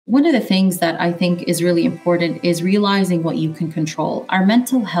one of the things that I think is really important is realizing what you can control. Our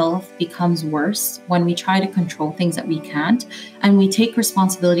mental health becomes worse when we try to control things that we can't, and we take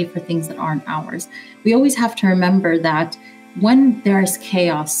responsibility for things that aren't ours. We always have to remember that when there is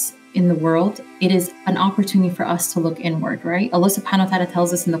chaos in the world, it is an opportunity for us to look inward, right? Allah subhanahu wa ta'ala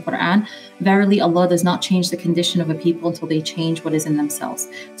tells us in the Quran, verily Allah does not change the condition of a people until they change what is in themselves.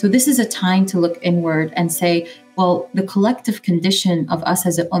 So this is a time to look inward and say, well, the collective condition of us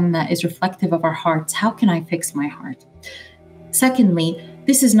as an ummah is reflective of our hearts. How can I fix my heart? Secondly,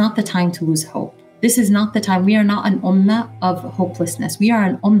 this is not the time to lose hope. This is not the time. We are not an ummah of hopelessness. We are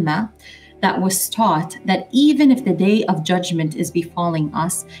an ummah that was taught that even if the day of judgment is befalling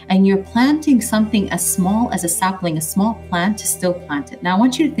us and you're planting something as small as a sapling, a small plant, to still plant it. Now, I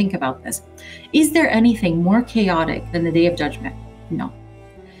want you to think about this. Is there anything more chaotic than the day of judgment? No.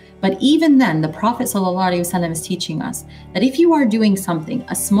 But even then, the Prophet ﷺ is teaching us that if you are doing something,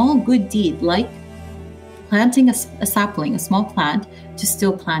 a small good deed, like planting a sapling, a small plant, to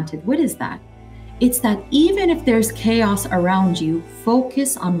still plant it, what is that? It's that even if there's chaos around you,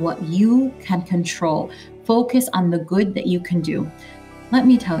 focus on what you can control. Focus on the good that you can do. Let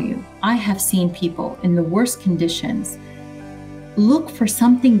me tell you, I have seen people in the worst conditions look for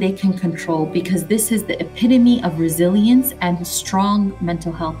something they can control, because this is the epitome of resilience and strong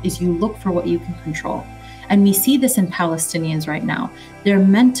mental health, is you look for what you can control. And we see this in Palestinians right now.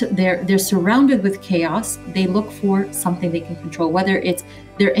 They're surrounded with chaos. They look for something they can control, whether it's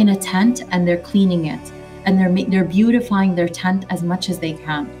they're in a tent and they're cleaning it, and they're beautifying their tent as much as they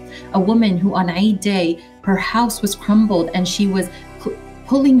can. A woman who on Eid day, her house was crumbled and she was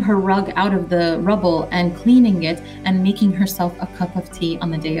pulling her rug out of the rubble and cleaning it and making herself a cup of tea on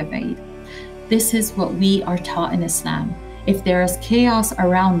the day of Eid. This is what we are taught in Islam. If there is chaos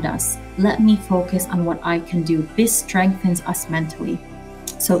around us, let me focus on what I can do. This strengthens us mentally.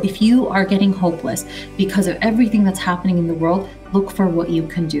 So if you are getting hopeless because of everything that's happening in the world, look for what you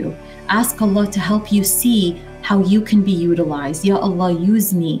can do. Ask Allah to help you see how you can be utilized. Ya Allah,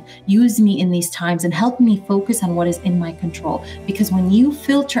 use me in these times and help me focus on what is in my control. Because when you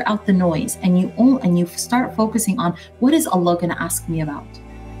filter out the noise and you start focusing on what is Allah going to ask me about,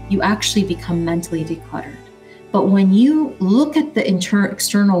 you actually become mentally decluttered. But when you look at the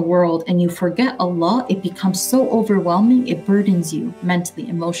external world and you forget Allah, it becomes so overwhelming, it burdens you mentally,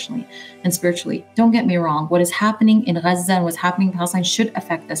 emotionally, and spiritually. Don't get me wrong, what is happening in Gaza and what's happening in Palestine should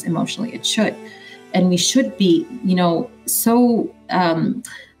affect us emotionally. It should. And we should be, so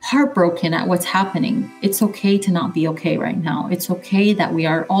heartbroken at what's happening. It's okay to not be okay right now. It's okay that we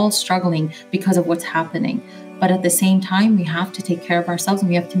are all struggling because of what's happening. But at the same time, we have to take care of ourselves, and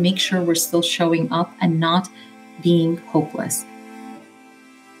we have to make sure we're still showing up and not being hopeless.